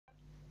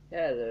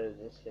Hello,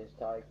 this is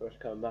Tigers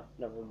coming back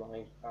with another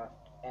Minecraft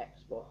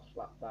Xbox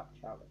Slapback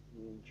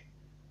Challenge.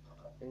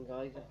 And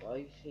guys, if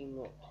I seem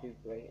not too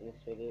great in this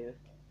video,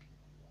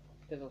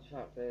 because of the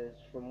fact is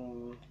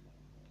from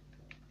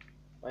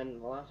when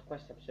the last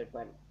quest episode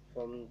went,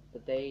 from the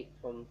day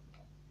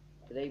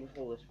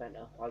before this went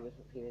up, I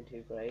wasn't feeling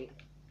too great.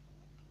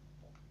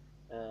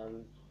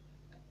 Um,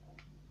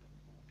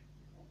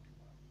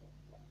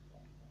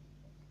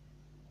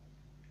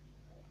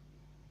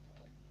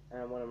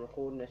 and when I'm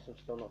recording this, I'm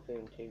still not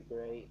feeling too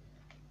great.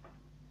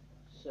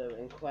 So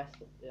in quest,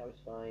 I was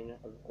fine.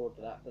 I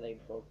recorded that the day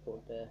before I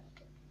recorded this.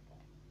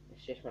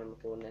 It's just when I'm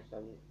recording this,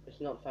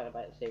 it's not the fact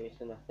about the series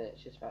or nothing,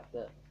 it's just the fact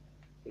that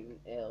feeling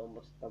ill,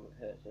 my stomach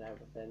hurts and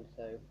everything,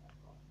 so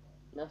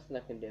nothing I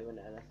can do in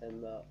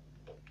anything, but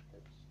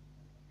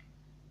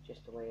it's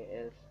just the way it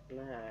is.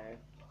 Now,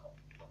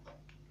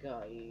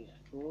 guys,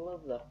 for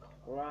the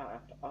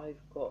craft, I've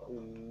got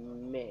to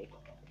make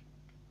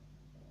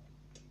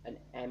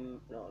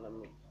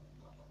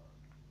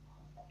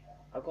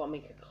I've got to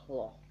make a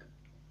clock.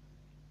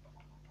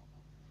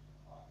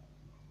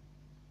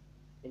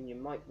 And you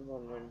might be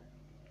wondering,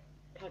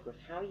 Tigris,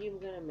 how are you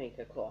going to make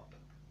a clock?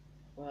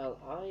 Well,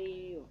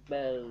 I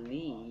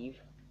believe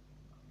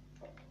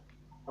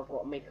I've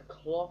got to make a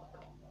clock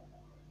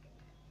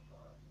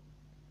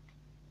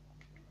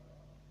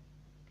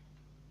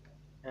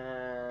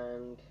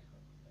and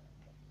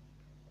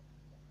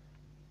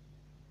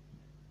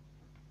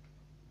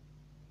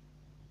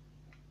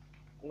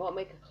I've got to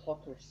make a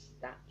clock and a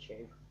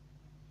statue.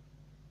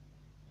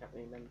 Can't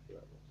remember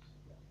what it was.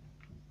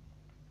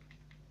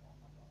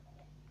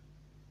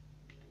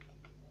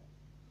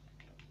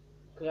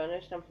 Because I know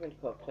Stamford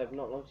Cook, because I've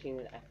not long seen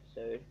an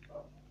episode.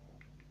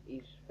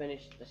 He's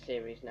finished the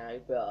series now,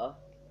 but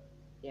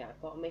yeah,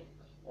 I've got to make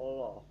a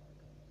clock.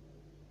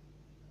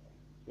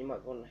 You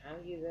might wonder, how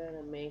are you going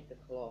to make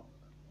a clock?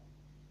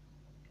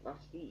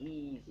 That's the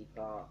easy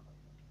part.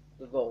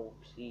 The goal's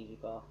the easy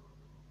part.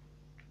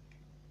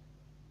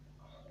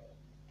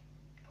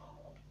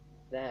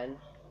 Then,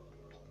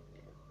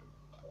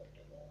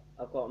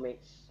 I've got to make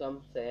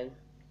something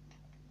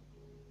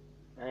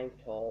out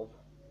of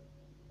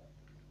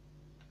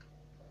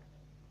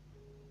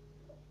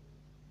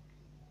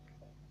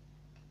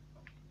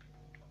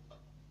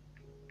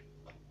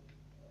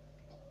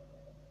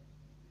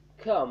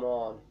come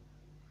on.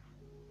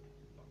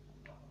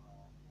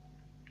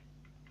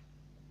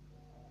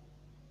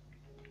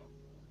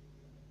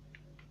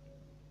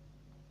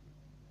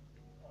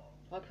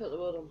 I put the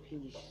word on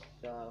peace,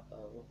 so...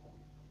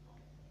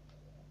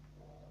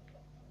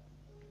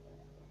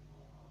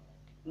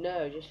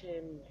 No, just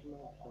him.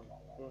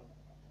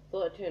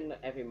 Thought I turned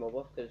every mob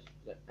off, because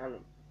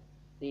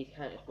these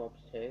count as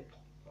mobs too.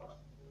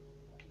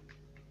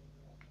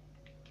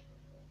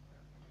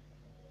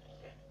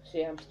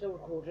 See, I'm still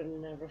recording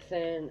and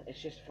everything,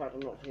 it's just the fact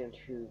I'm not feeling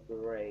too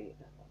great.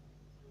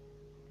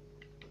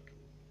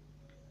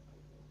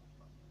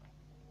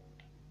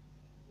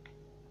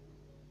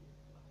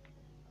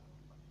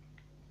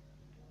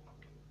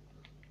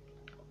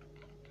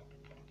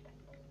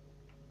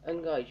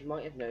 And guys, you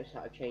might have noticed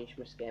how I changed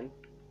my skin.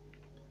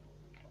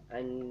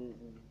 And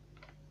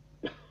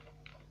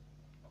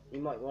you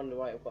might wonder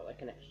why I've got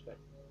like an extra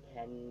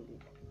 10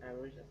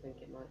 arrows, I think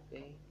it might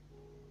be.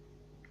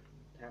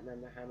 Can't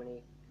remember how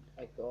many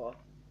I got.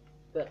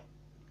 But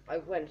I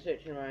went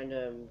searching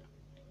around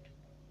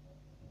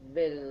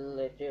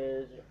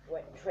villages,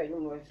 went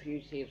trading with a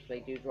few, see if they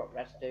do drop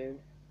redstone.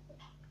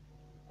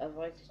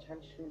 Otherwise this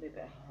time's just gonna be a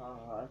bit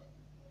hard.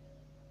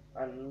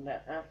 And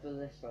after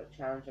this like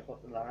challenge I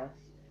got the last.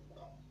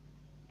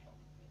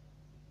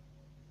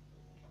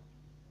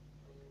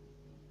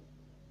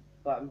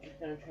 But I'm just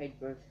gonna trade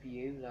both for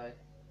you, like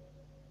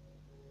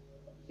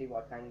see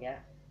what I can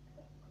get.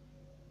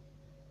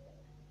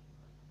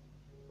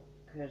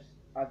 Because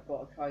I've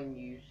got to try and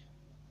use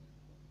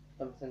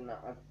something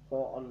that I've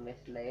got on this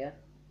layer.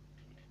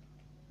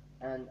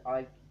 And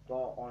I've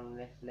got on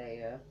this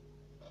layer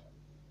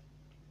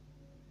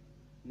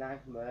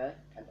magma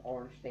and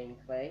orange stained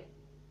clay.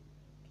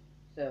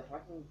 So if I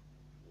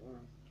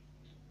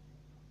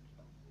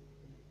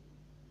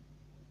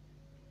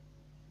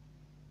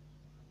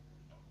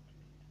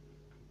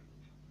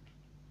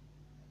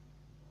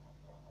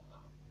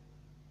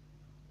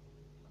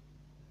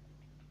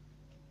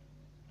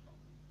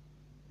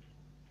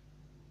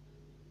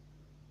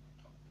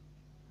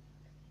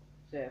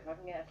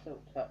can get a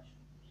silk touch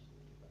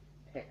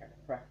pickaxe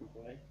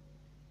preferably.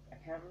 I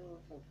can't remember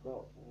if I've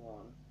got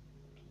one.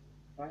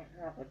 If I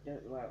have, I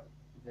don't know what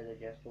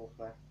villager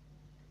software.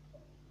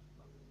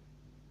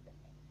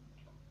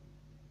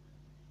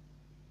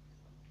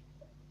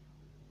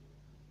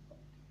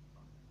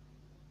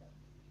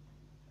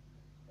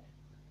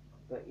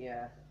 But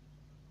yeah.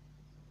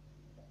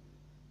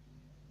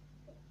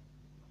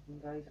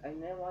 And guys, I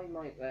know I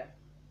might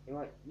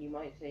you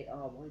might say,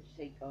 oh, why'd you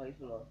say guys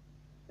a lot?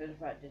 So the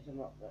fact is I'm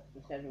not,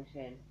 instead of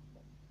saying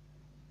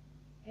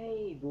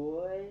hey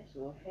boys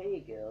or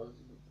hey girls,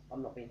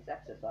 I'm not being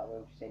sexist that way,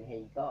 I'm just saying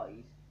hey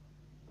guys.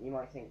 you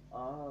might think,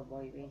 oh, why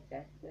are you being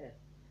sensitive?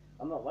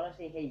 I'm not, when I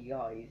say hey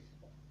guys,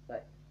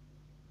 like,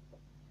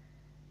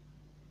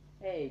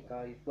 hey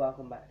guys,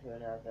 welcome back to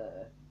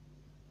another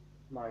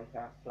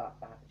Minecraft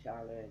Flatback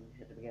Challenge.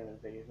 At the beginning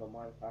of the video for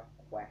Minecraft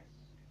Quest.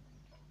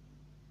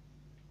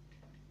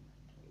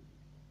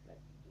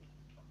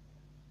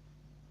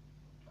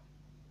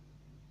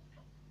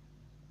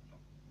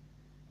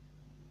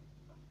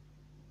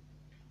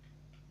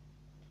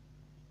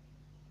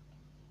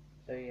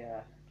 So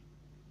yeah.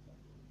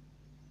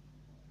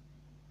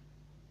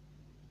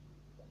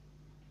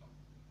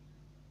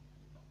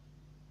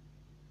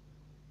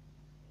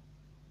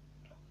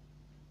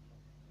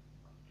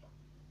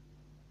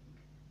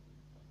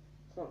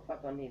 It's not the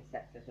fact that I'm being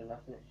sexist or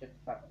nothing, it's just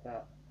the fact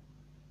that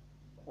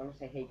when I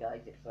say hey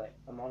guys, it's like,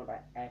 I'm on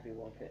about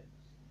everyone, cause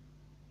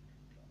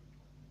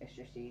it's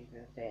just easier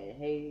than saying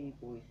hey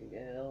boys and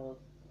girls.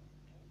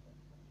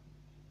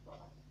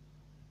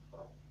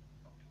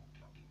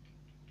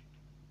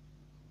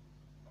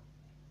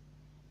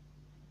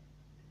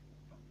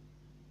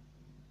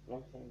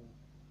 One thing.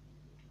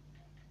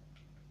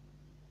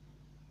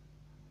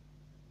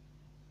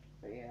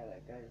 But yeah,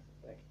 like guys,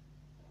 like,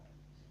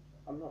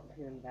 I'm not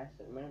too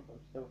invested at the minute, but I'm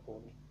still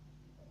recording.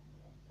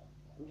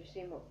 I'm just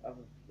seeing what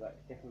other,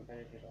 like, different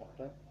villages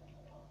offer.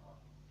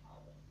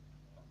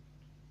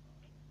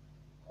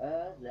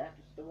 That's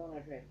the one I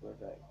traded was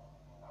like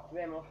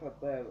 3 emeralds for a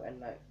bow and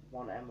like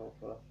 1 emerald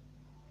for.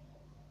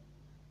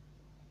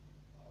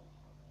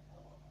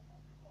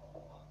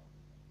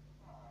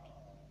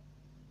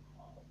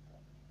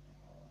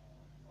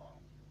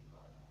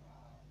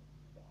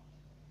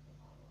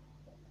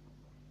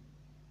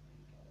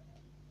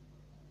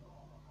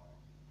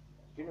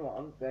 Do you know what?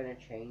 I'm gonna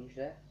change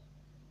this.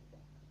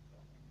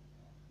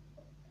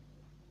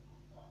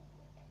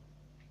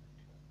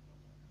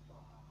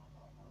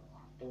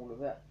 All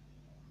of it.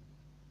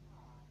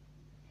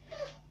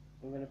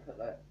 I'm gonna put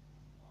like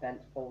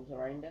fence poles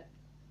around it.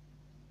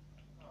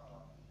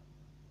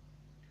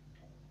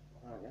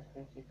 Alright, let's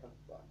go see if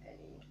I've got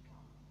any.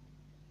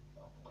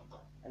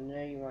 I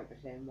know you might be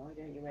saying, why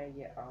don't you wear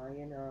your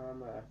iron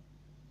armor?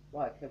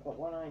 Why? Because I've got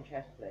 1 iron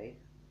chest plate,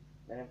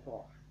 then I've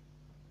got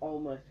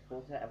almost a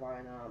full set of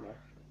iron armor.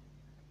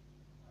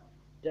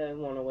 Don't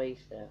want to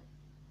waste it.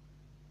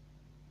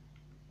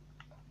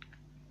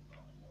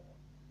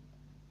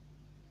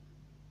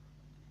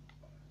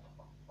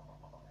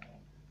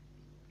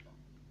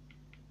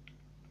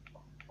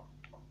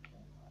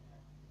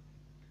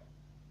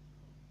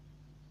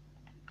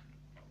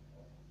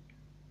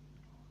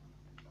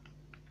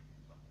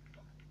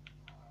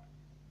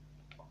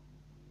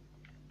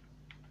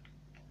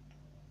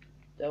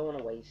 Don't want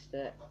to waste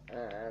it,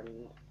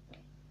 and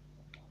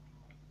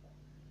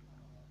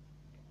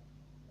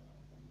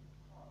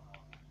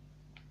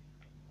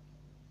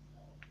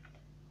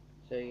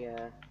so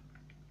yeah,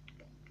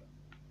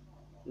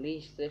 at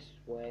least this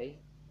way.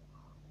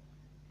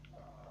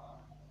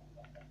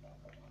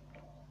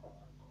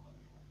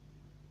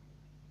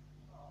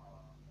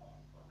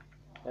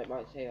 It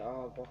might say,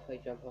 oh, what if they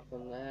jump up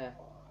on there?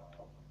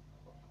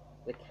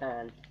 They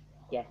can't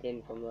get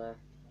in from there.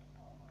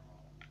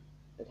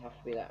 It'd have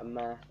to be like a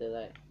master,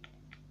 like,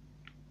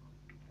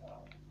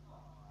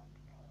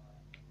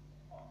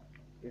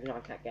 even though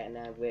I can't get in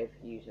there with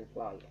using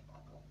flight.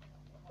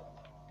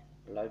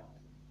 Load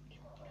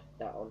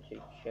that on to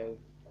show,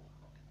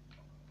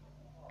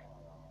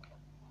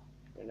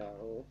 you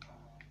know.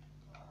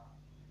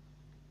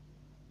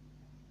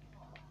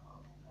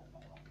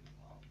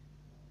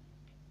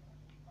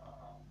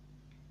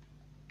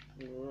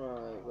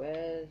 Right,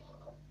 where's...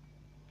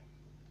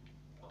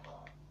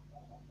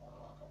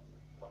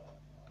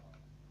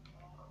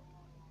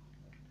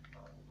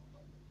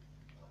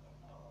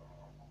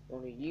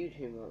 One of you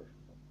too much.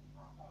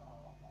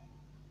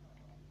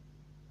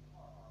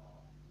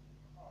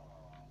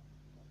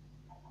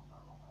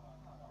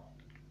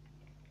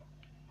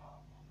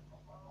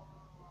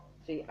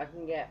 See, I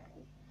can get...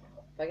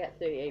 If I get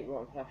 38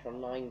 rotten flesh on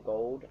 9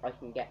 gold, I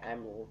can get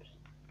emeralds.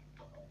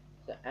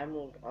 So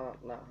emeralds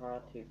aren't that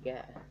hard to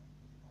get.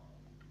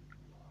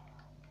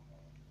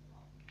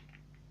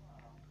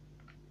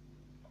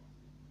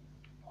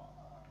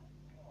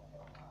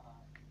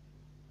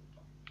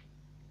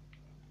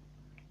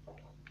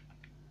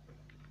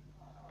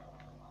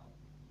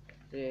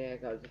 So yeah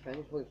guys, if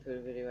any point through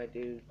the video I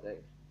do,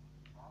 like,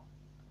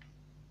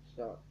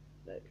 start,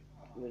 like,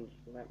 when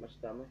you at my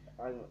stomach,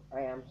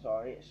 I am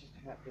sorry, it's just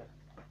happening.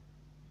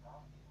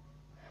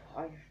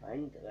 I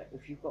find that, like,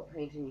 if you've got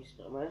pain in your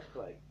stomach,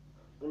 like,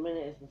 the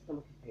minute is my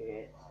stomach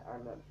hurts,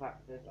 and the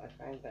fact is, I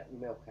find that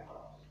milk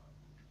helps.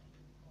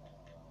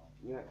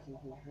 You might be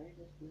thinking, how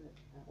does milk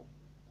help?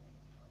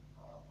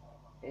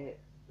 It,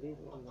 believe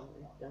it or not,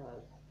 it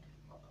does.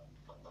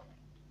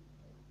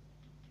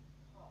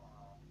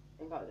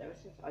 And guys, ever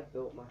since I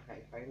built my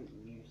house, I haven't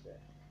used it.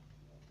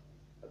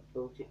 I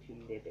built it to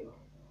living.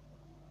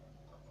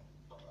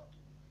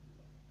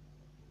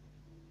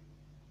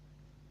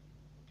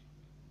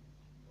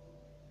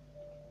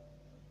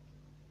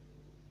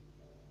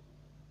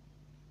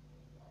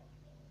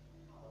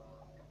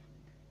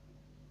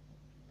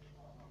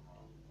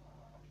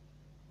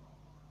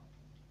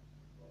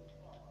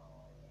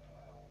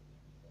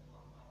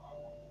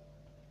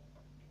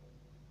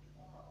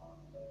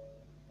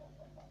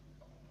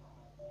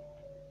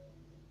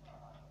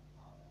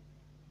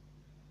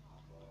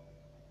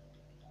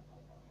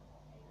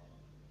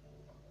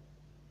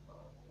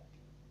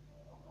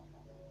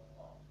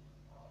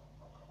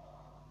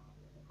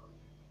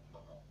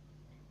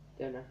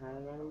 know how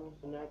the animals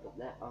to know, but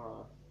there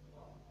are.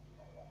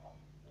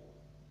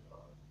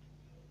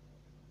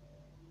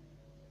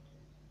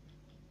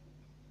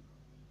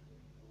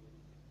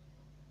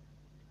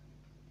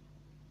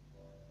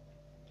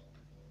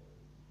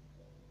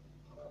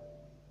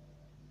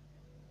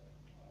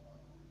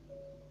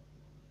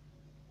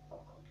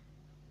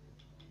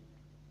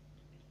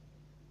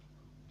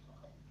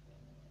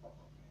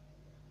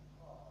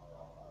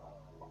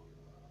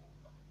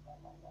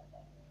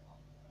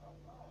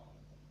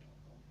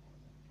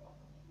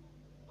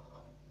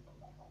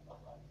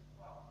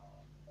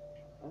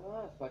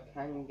 Oh, so I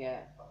can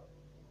get.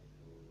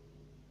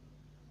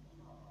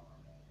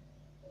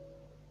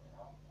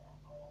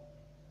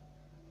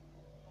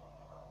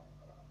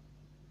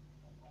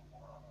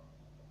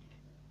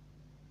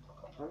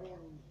 How many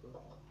animals do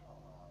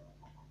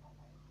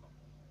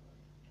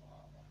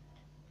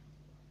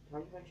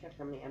I'm trying to check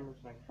how many emeralds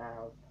I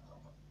have.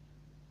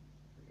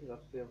 Because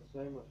I feel so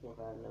much more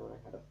bad now when I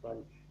had a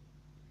bunch.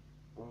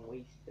 I'm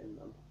wasting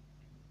them.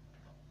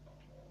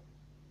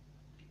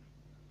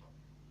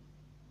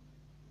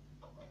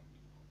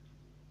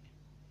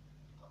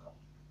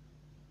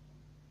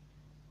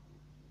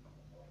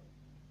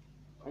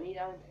 I need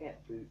Alan to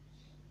get boots.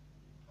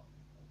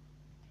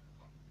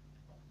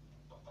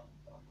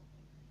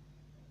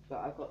 But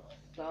I've got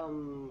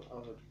some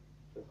of a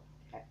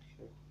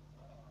protection.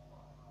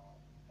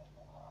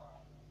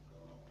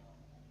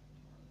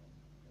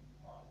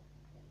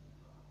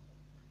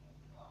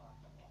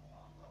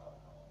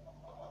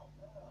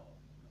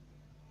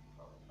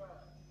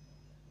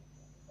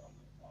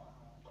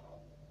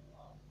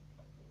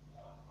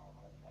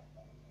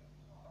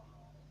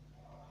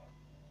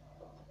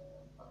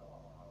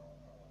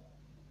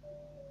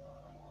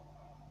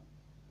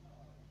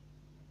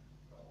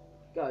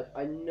 Guys,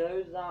 I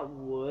know that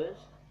was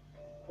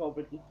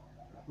probably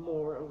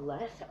more or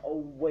less a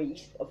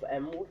waste of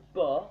emeralds,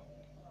 but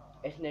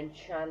it's an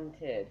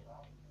enchanted.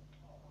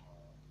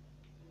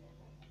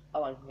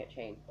 Oh, I can get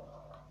chain.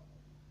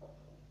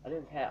 I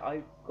don't care.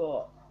 I've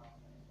got.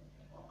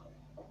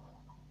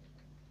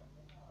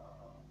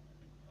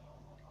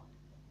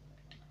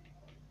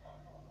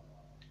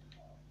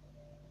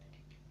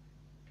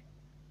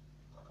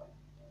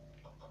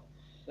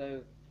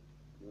 So,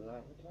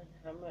 like,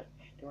 how much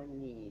do I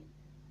need?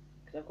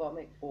 Because I've got to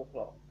make 4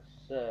 blocks.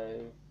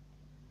 So,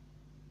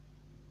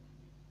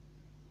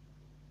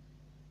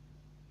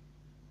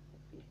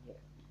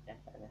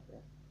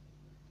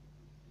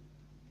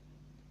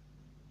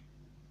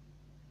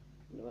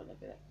 you won't look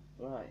at it.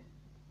 Right.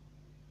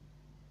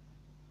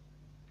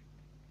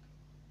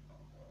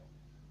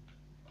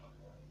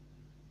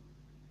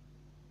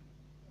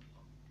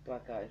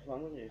 Right, guys, what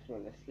I'm going to do is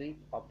I'm going to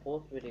sleep. I'll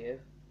pause the video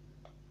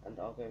and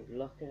I'll go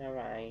looking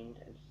around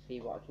and see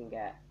what I can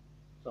get.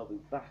 So I'll be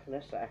back in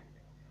a sec.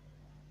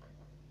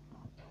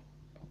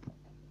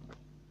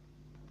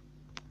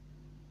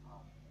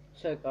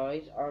 So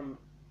guys, I'm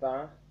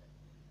back.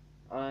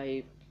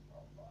 I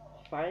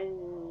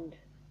found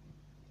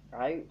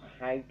out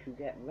how to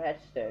get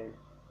redstone.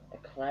 A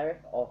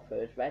cleric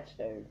offers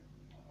redstone.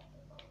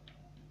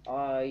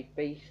 I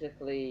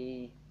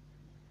basically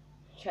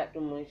checked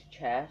on his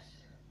chest.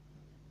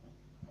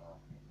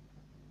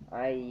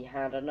 I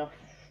had enough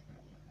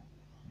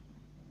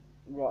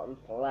rotten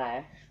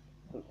flesh,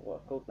 that's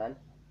what it's called then,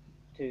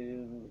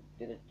 to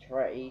do the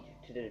trade.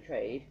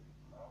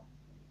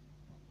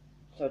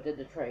 So I did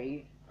the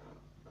trade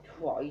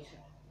twice.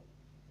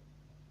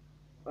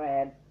 I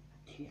had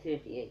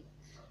 238.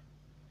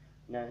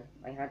 No,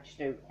 I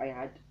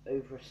had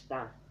over a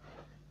stack.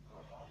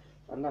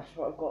 And that's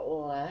what I've got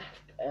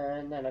left.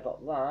 And then I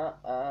got that,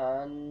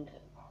 and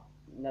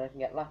then I can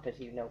get lapis,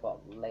 even though I've got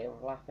a layer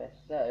of lapis.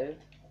 So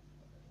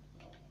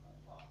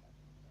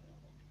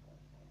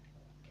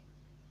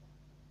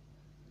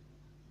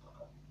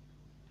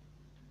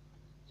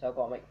I've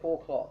got to make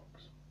 4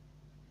 clocks.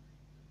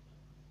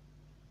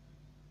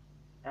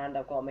 And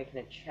I've got to make an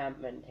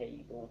enchantment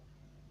table.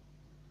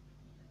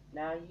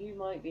 Now you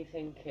might be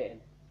thinking,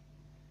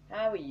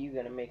 how are you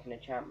going to make an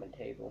enchantment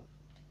table?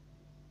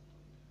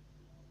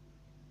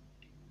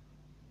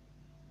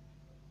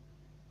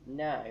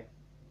 Now,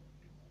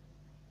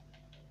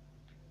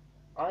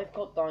 I've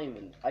got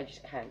diamonds, I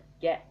just can't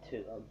get to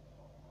them.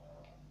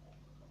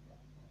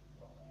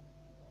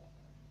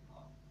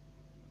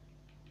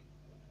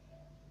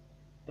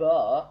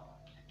 But,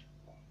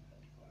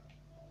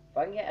 if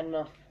I can get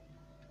enough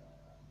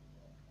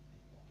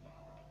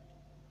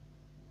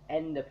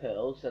ender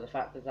pearls, so the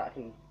fact is that I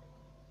can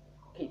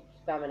keep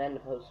spamming ender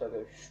pearls so I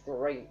go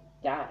straight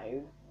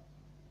down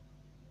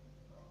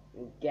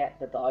and get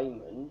the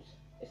diamonds,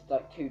 it's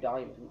like 2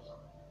 diamonds.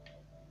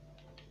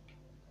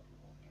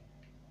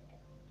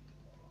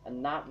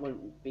 And that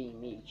wouldn't be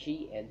me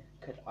cheating,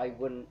 because I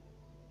wouldn't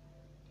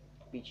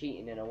be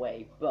cheating in a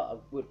way, but I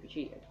would be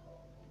cheating.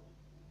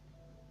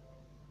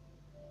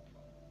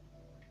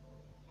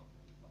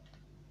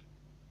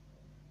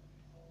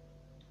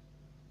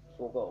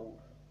 4 gold.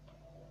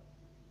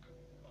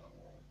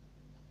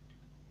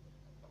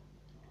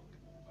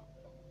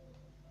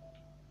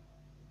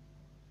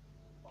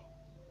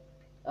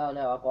 Oh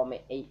no, I got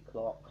my 8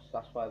 clocks,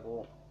 that's what I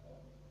bought.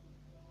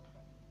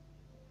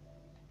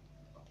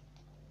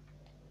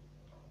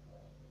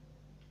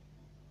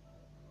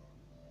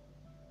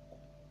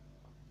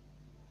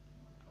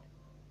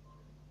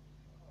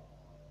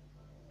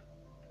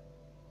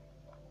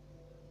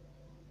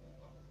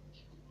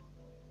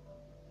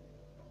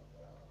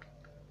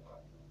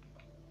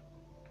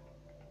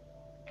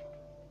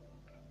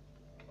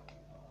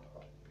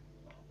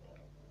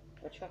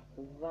 I check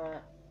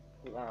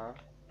that.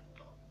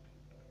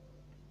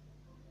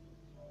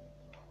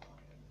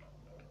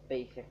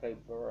 Basically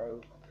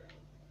broke.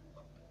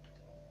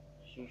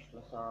 It's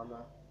useless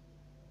armor.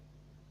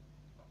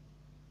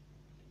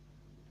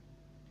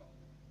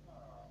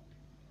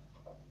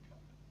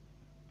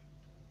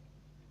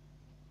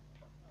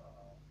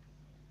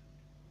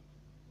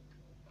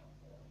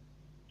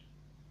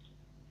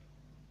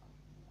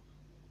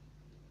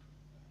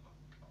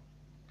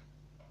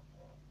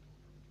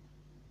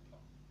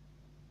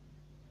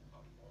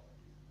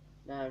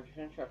 Now I'm just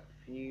gonna chuck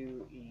a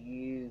few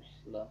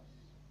useless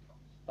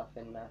stuff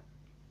in there.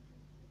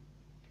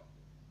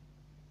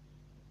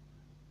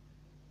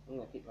 I'm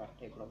gonna keep my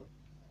table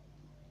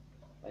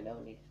on. I know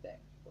I need sticks.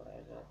 Where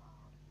is it?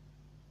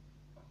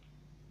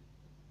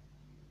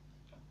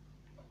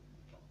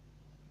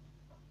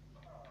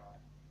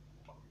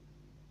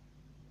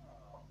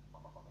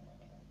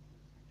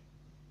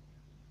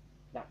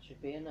 That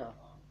should be enough.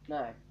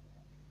 No.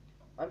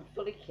 I'm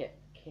fully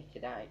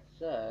kitted out,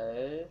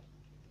 so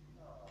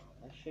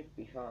I should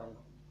be fine.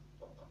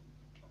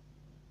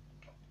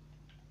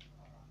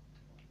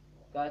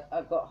 Guys,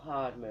 I've got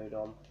hard mode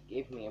on.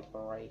 Give me a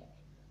break.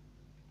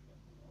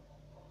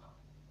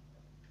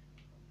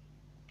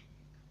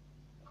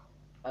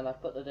 And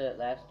I've put the dirt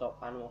there,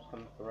 stop animals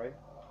coming through.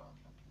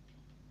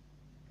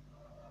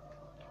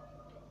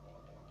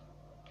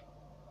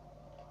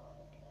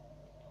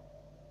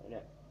 No,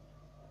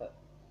 put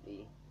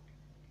the...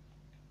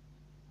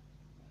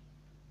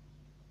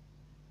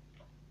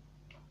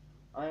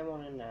 I'm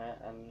on in there,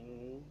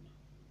 and...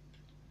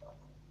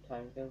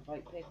 time to go and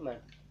fight pigmen.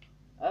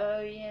 Oh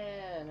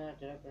yeah, no,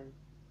 did I burn?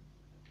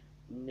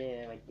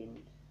 No, I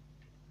didn't.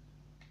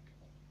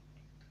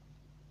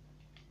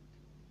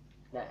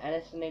 Now,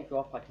 anything they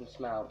drop, I can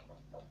smell.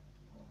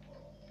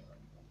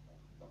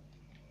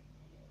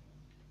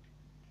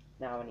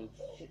 Now I need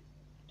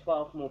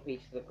 12 more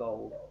pieces of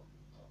gold.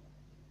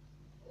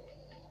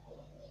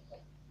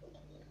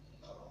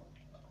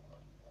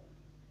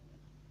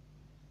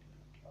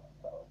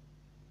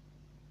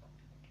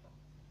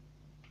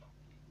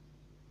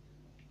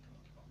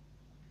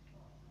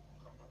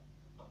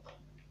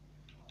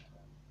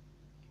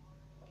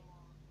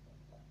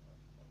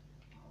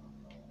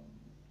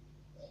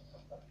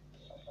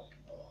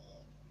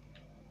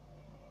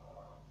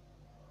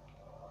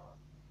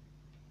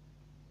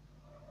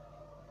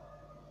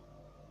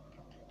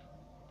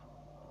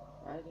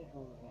 I did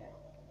want to get...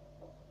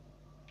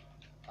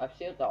 I've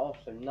sealed that off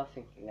so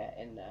nothing can get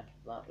in there.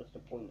 That was the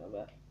point of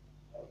it.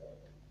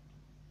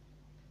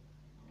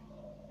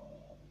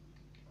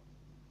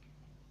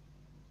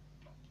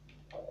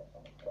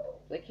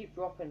 They keep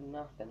dropping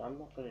nothing. I'm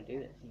not going to do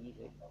this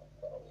easy.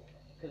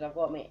 Because I've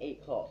got my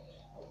 8 clocks.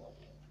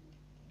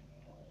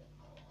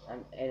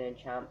 And an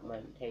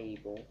enchantment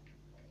table.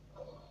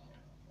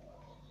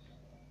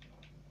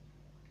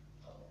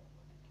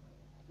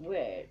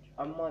 Which,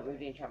 I might move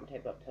the enchantment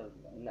table up to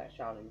the next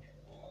challenge.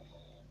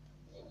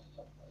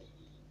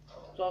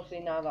 So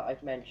obviously now that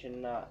I've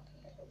mentioned that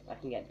I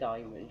can get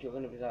diamonds, you're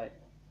going to be like,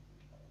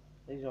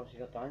 these obviously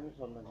got diamonds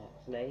on the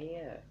next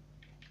layer.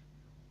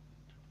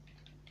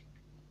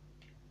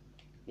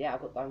 Yeah,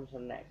 I've got diamonds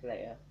on the next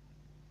layer.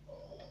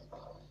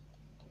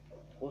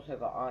 Also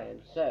got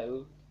iron,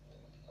 so...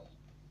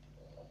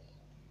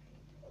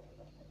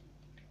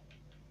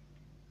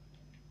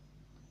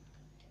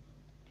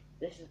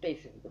 this is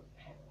basically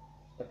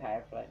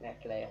prepared for like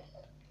next layer.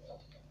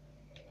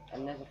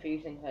 And there's a few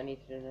things I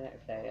need to do in the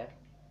next layer.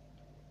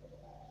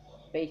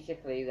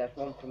 Basically, there's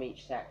one from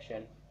each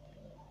section.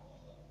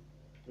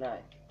 No.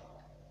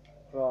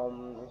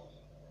 From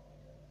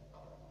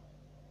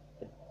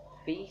the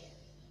feast,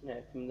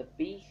 no, from the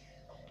beast,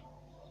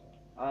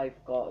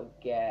 I've got to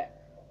get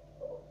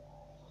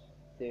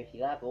 30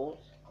 levels.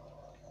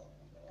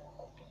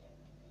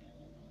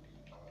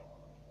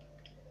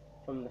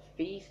 From the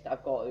feast,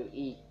 I've got to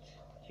eat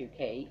 2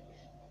 cakes.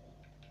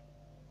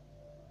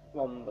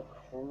 From the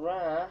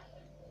craft,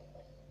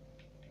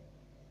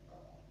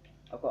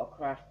 I've got to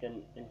craft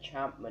an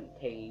enchantment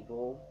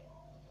table.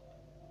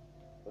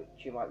 Which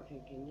you might be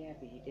thinking, yeah,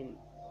 but you didn't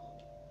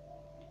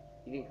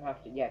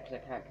craft it. Yeah, because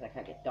I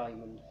can't get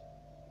diamonds.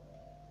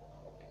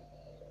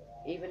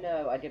 Even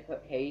though I did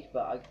put caves,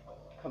 but I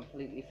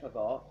completely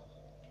forgot.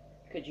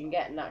 Because you can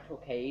get natural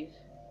caves,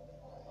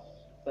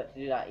 but to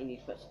do that you need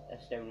to put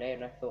a stone layer,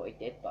 and I thought I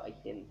did, but I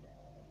didn't.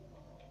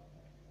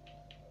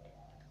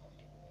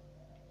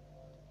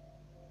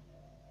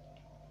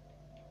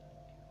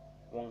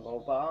 One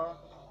gold bar.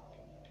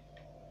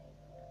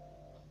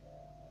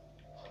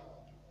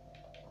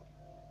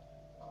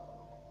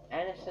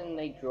 Anything everything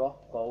they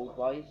drop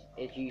gold-wise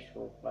is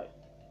useful. Like,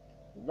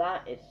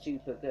 that is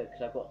super good,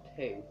 because I've got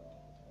 2.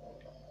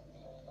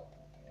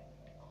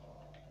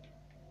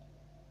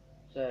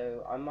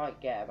 So, I might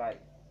get about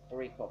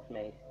 3 clocks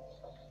made.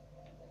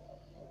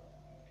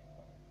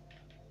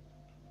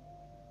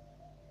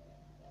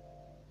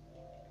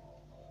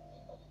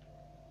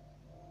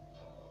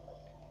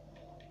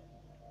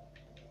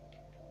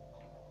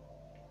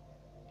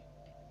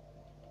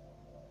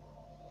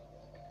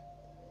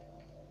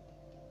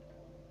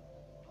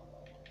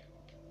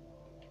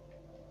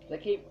 They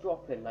keep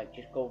dropping, like,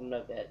 just gold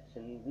nuggets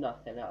and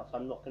nothing else.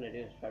 I'm not going to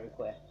do this very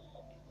quick.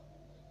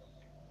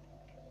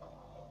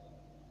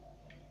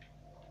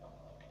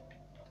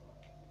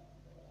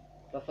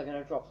 So if they're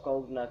going to drop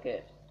gold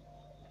nuggets,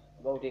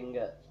 gold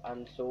ingots,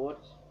 and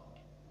swords,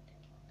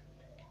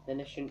 then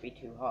this shouldn't be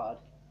too hard.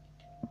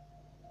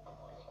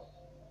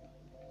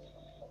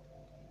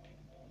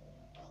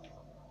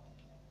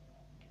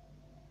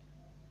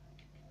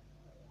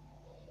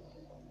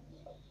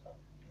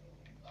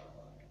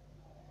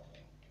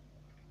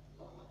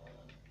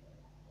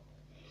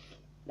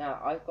 Now,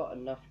 I've got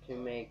enough to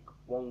make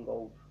 1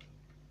 gold,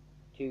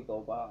 2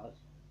 gold bars.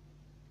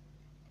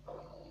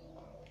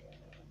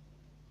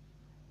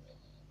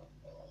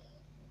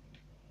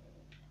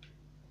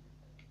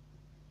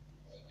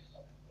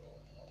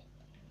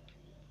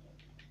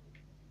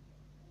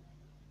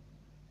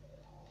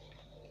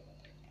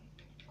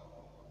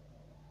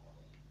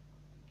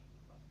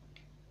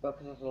 But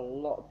because there's a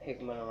lot of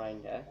pigment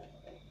around there,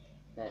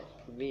 then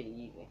it's really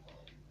easy.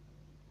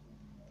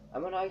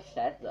 And when I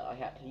said that I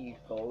had to use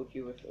gold,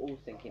 you were all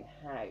thinking,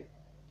 how?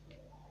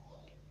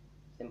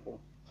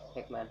 Simple.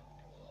 Pigman.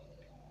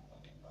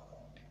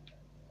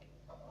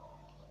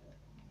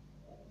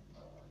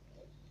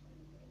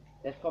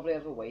 There's probably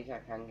other ways I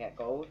can get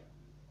gold.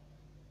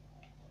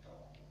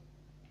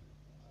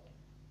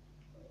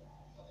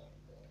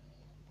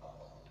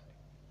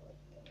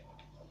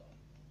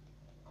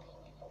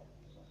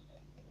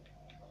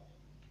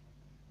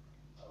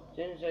 As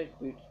soon as those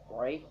boots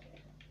break,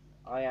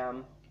 I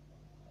am...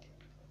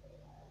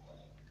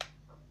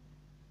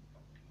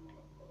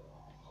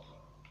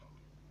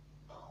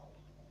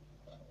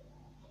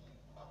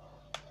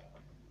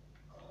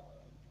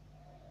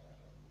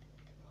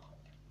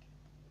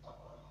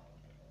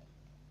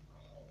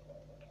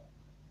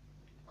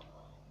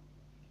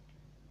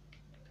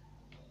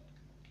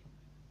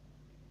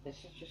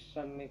 This has just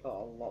suddenly got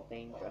a lot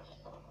dangerous.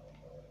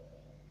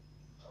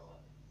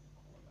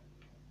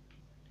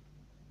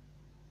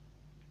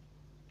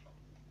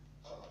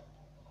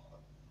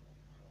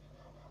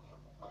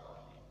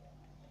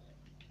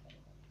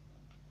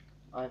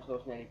 Iron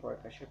Source nearly broke.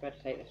 I should better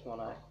take this one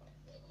out.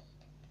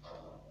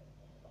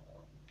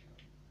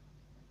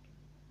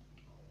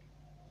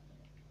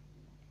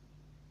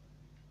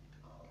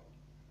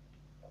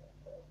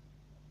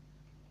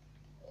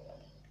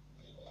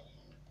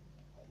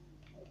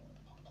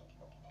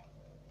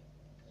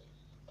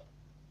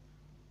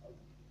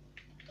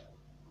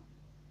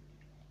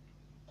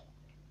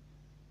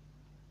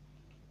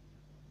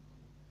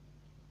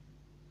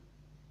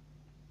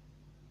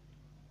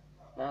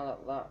 Now that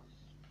that's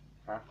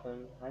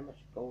happened, how much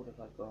gold have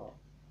I got?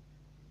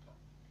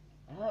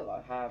 Oh,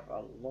 I have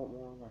a lot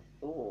more than I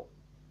thought.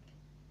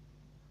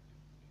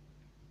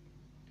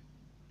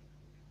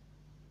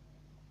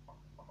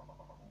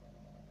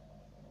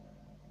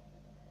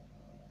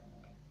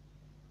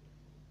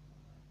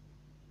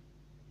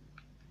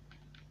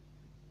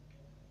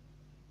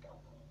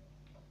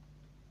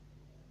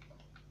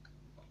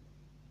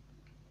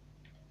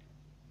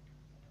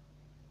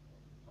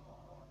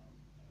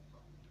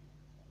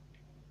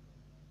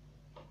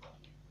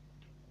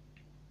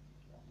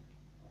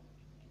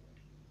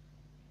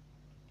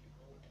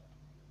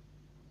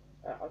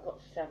 I've got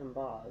 7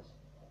 bars.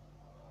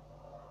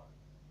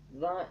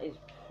 That is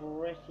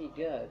pretty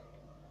good.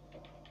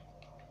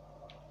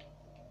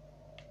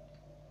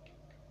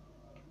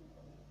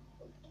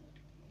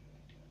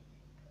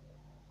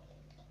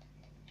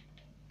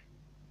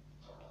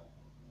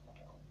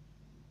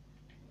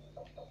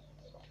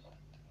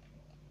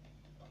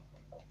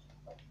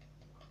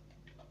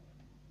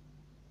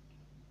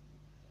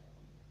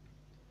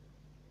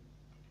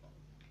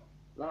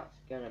 That's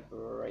gonna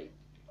break.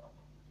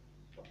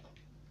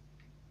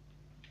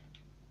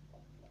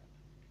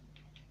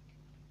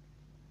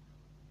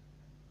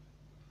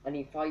 I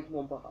need 5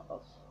 more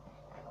bars.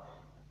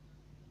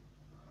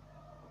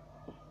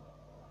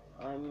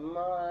 I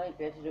might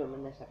be able to do them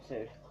in this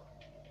episode.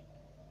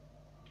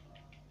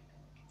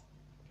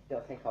 Do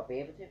I think I'll be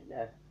able to?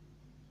 No.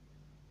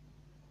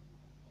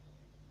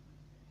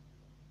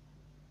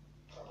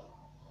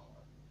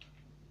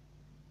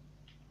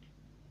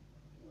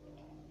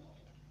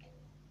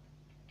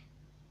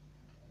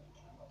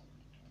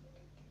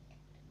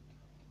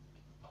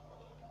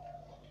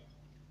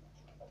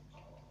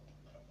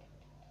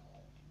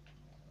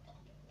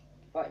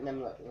 Fighting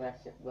them like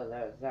less, well,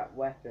 there's that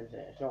weapons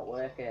and it's not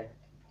working.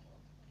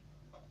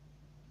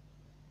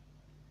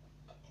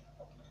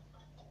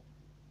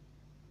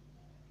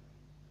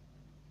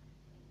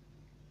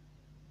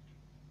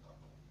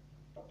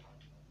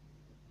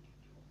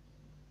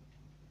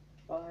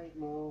 5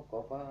 more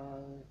gold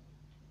bars.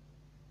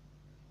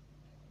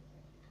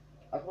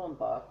 I got one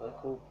bar, but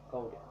they're called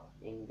gold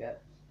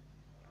ingots.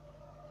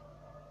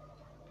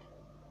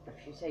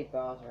 If you say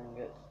bars or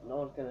ingots, no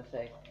one's gonna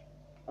say,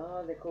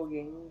 oh, they're called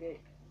ingots,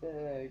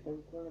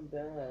 don't call them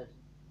bars.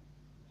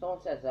 If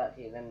someone says that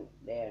to you, then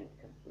they're in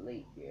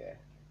complete fear.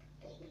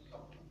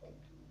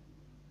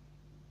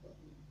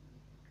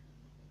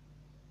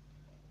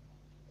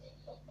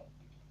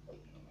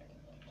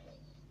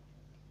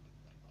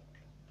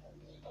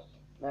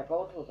 Now,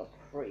 gold tools are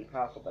pretty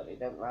powerful, but they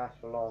don't last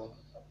for long.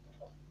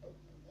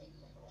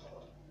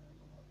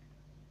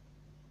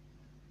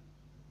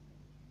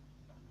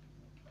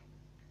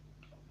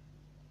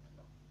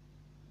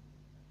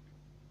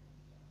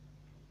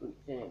 Oops,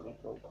 didn't need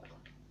gold.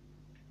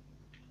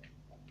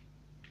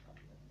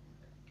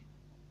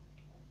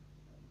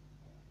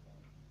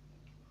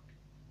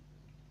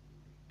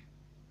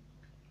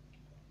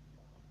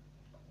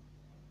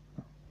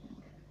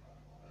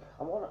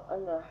 I want to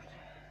unearth.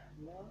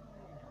 No.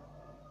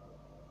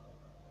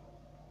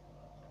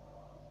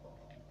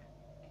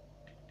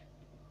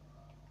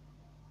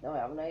 No, I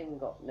haven't even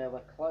got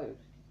nowhere close.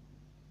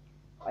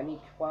 I need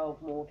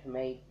 12 more to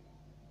make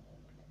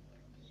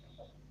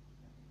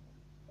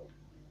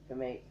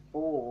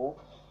 4.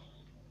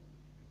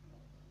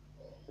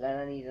 Then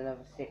I need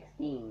another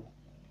 16.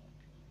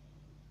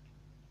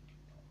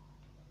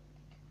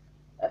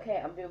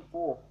 Okay, I'm doing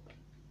 4.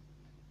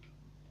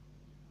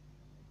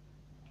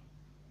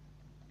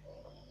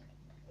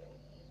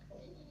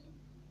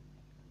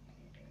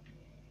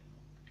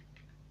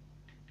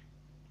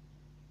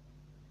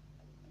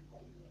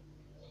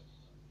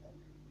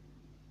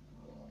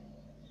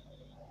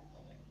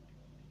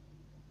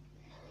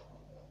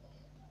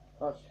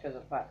 Not just because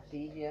of the fact it's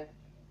easier,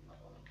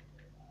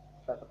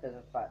 but because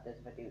of the fact that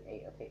if I do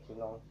 8, it'll take too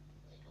long.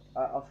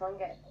 I'll try and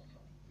get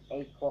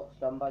 8 blocks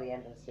done by the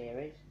end of the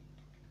series.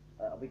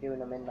 I'll be doing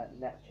them in that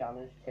next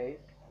challenge too.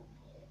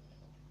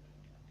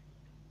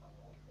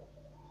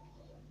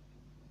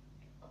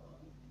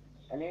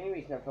 And the only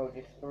reason I've told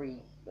you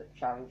 3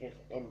 challenges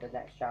in the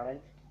next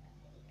challenge.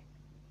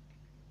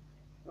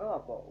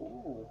 Oh, I've got,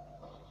 ooh.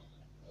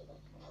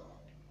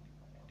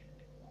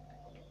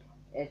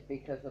 It's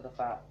because of the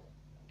fact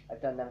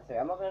I've done them 3.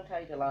 I'm not going to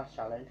tell you the last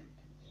challenge.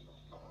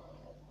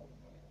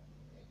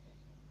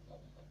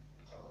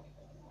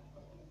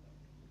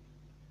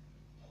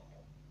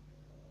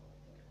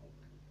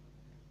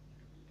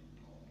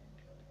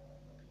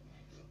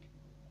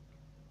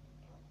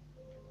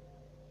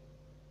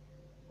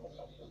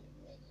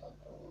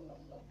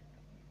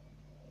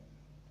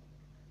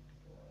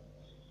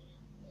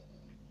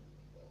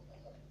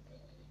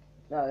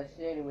 No, this is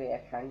the only way I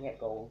can get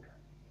gold.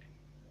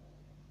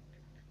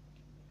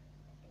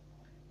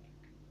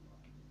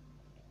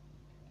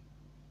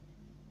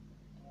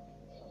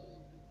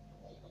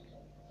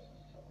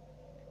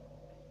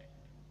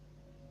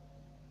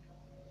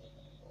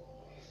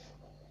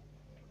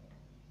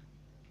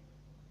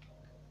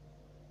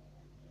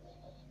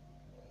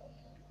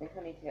 I think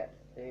I need to get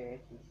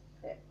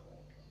 36.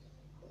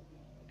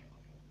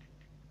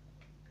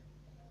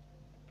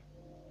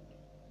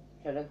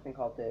 Which I don't think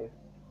I'll do.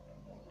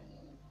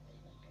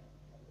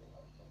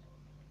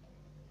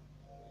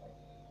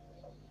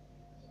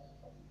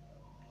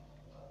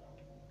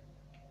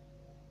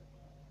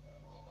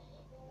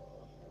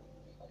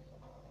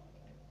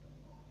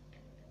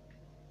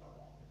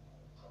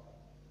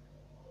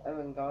 Oh,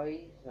 and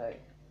guys,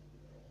 like,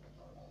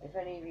 if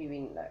any of you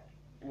been like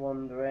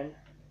wondering,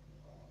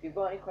 if you've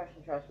got any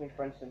questions to ask me,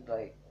 for instance,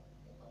 like,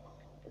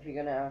 if you're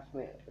gonna ask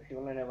me, if you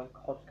want to know when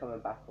COD's coming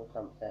back or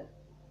something,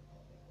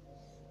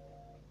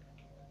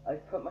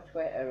 I've put my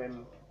Twitter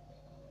in.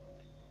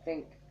 I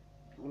think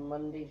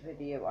Monday's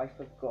video I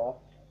forgot.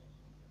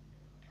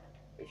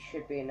 It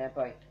should be in there,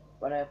 but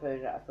when I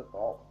uploaded it, I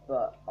forgot.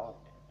 But I'll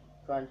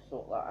try and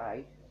sort that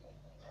out.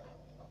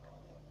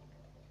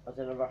 I was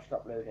in a rush to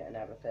upload it and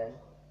everything,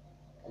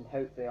 and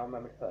hopefully I'll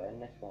remember to put it in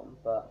this one.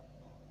 But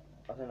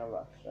I was in a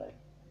rush, so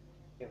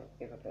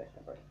give a person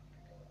a break.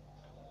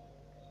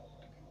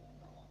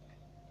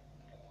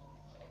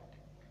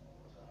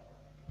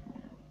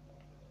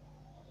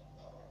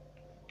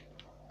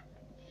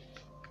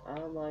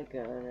 Am I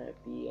gonna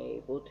be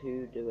able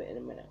to do it in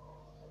a minute?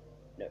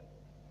 No.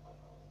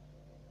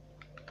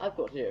 I've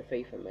got 0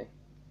 faith in me.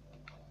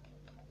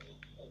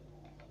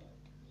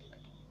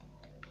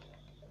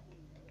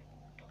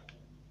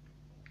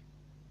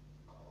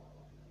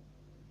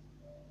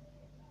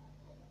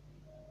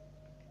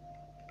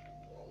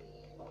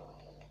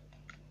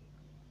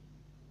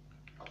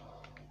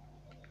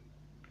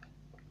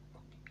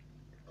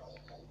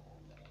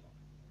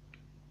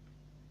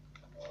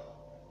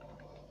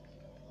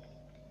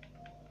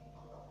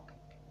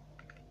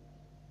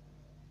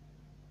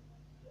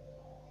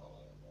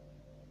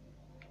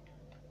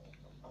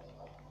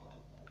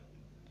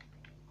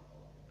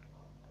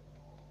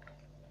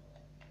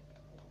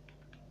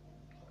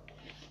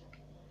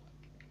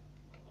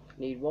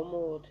 Need 1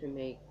 more to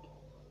make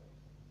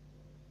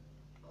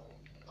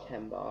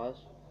 10 bars.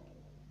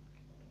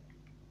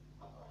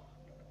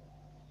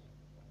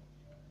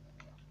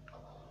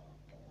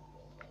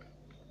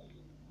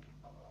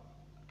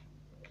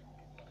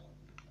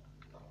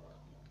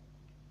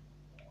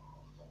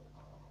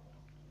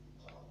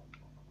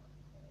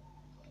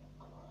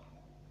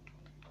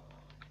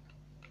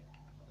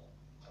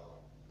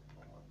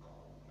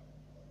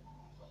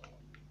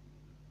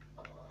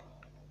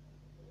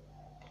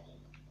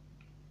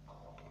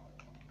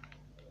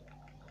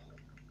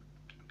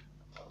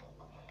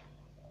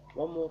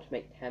 One more to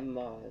make 10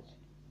 bars.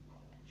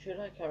 Should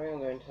I carry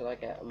on going until I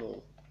get them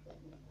all?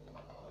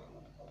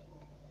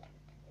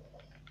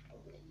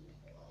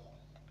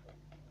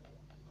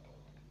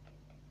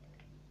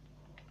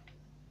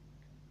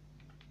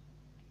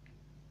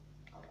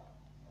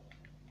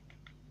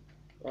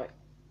 Right.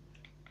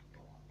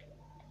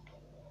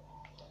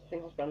 I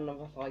think I'll spend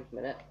another 5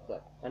 minutes,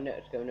 but I know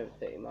it's going over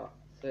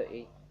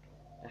 30,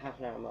 a half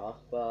an hour mark,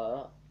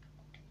 but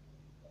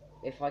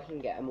if I can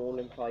get them all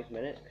in 5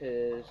 minutes,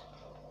 because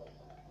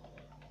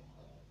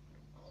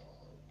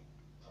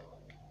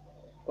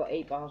I've got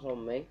 8 bars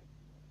on me,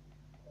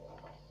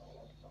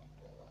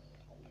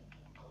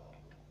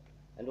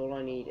 and all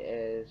I need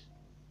is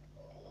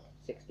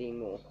 16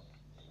 more.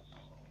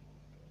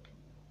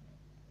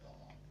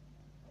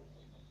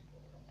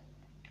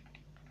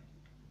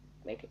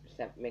 Make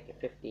it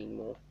 15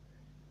 more.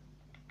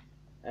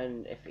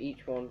 And if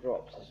each one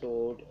drops a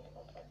sword,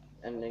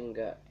 and then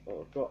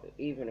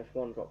even if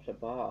one drops a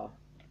bar,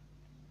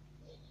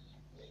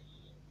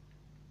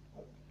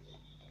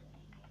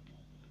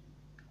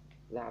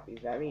 that'd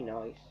be very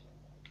nice.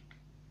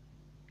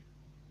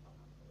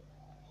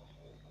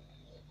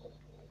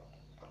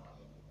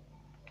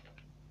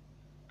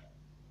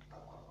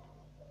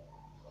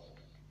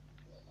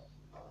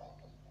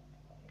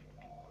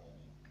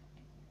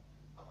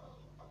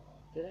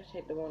 Did I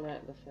take the one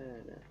out of the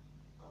furnace?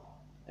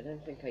 I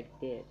don't think I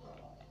did.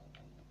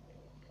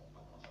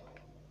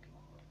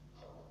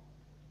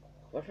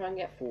 If I try and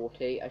get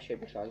 40, I should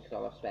be fine because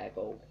I'll have spare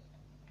gold.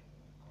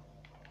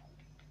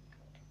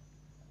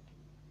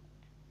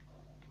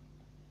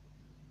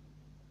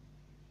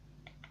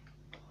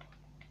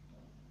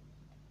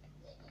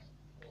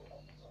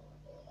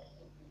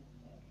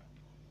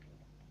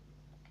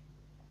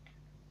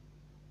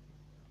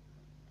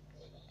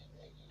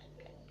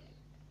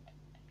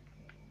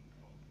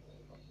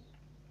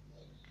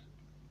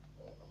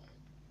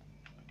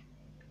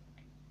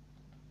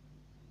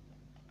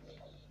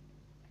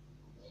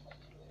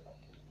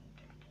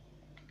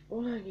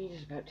 All I need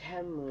is about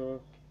 10 more.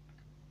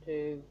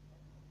 2,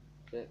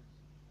 6,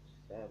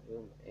 7,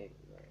 8,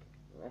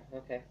 9.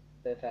 Okay,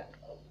 perfect.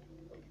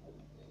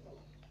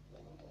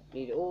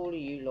 Need all of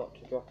you lot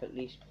to drop at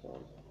least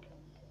one.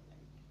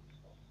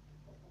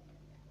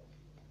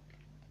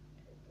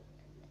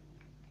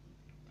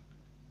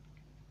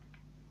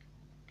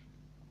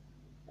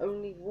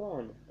 Only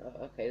one?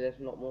 Okay, there's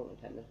not more than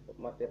 10. There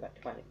might be about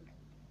 20.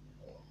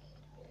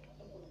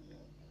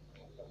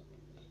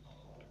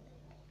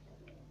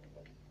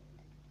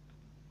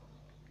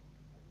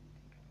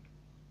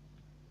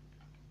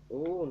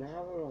 Ooh,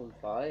 now we're on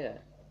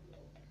fire.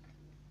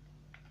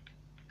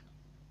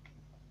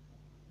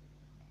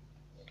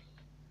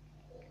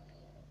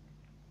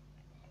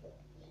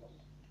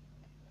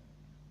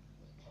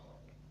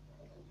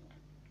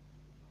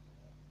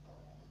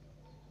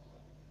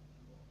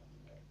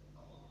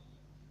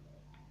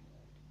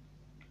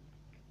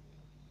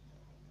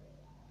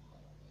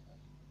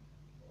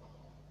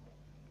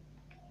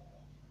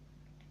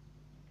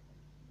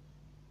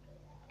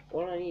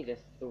 All I need is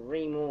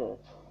 3 more.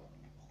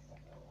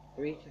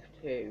 3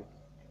 to 2.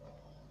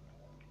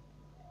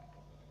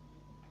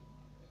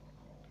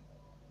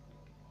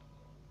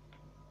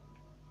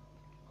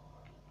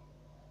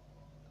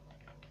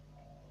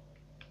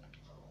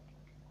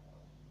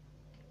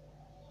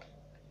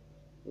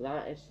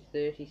 That is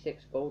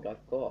 36 gold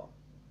I've got.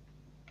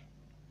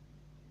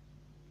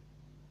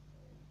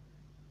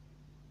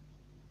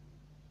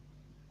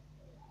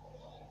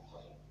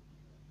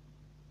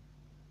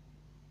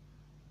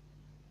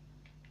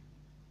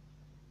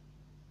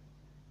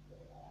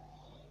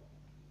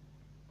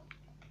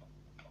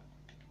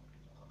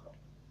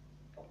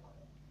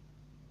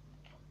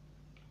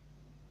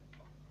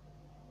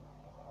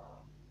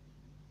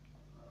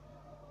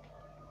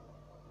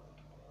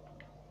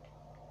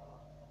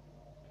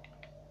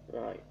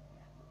 Right.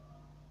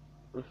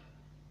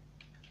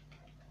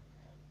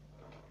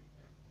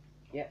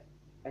 Yep,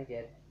 I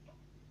did.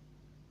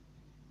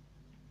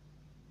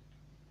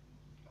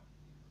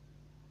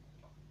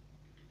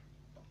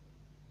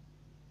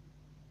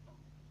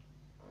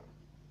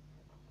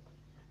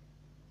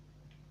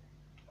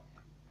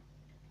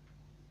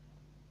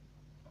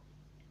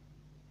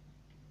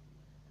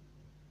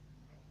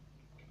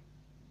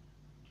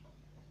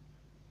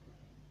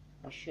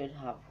 I should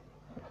have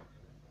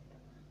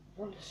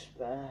one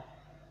spare.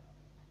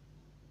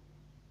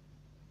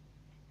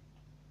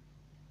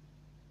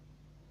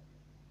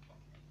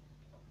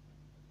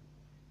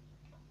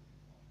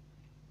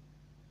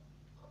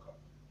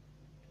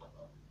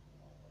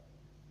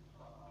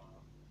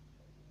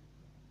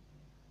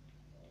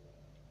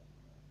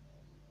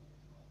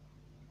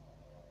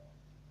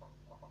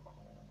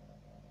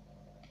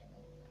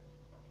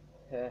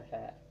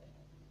 Perfect.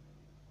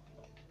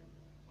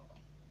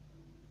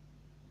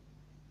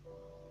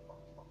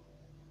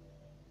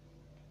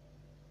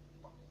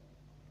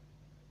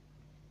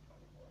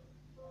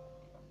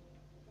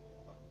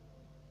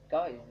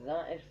 Guys,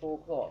 that is 4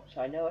 o'clock,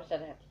 so I know I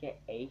said I have to get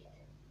 8,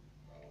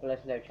 but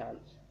there's no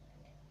chance.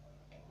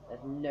 There's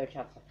no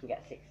chance I can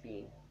get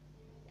 16.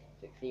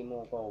 16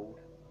 more gold.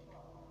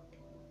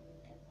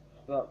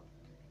 But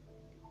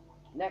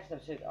next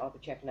episode, I'll be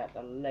checking out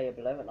the layer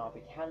below, and I'll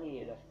be telling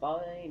you the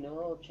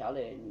final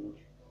challenge.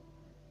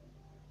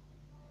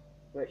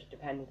 Which,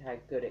 depending how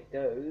good it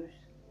goes,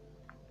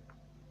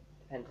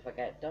 depends if I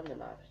get it done in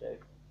that episode.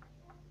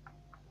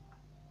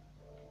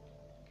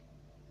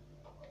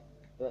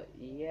 But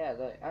yeah,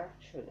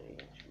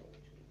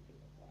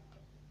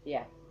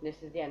 yeah, this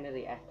is the end of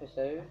the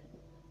episode.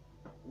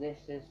 This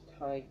is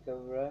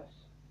Tigerus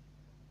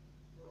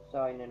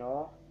signing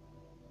off.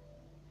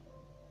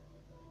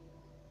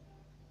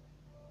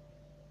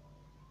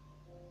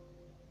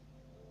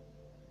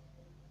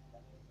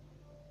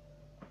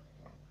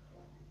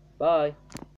 Bye.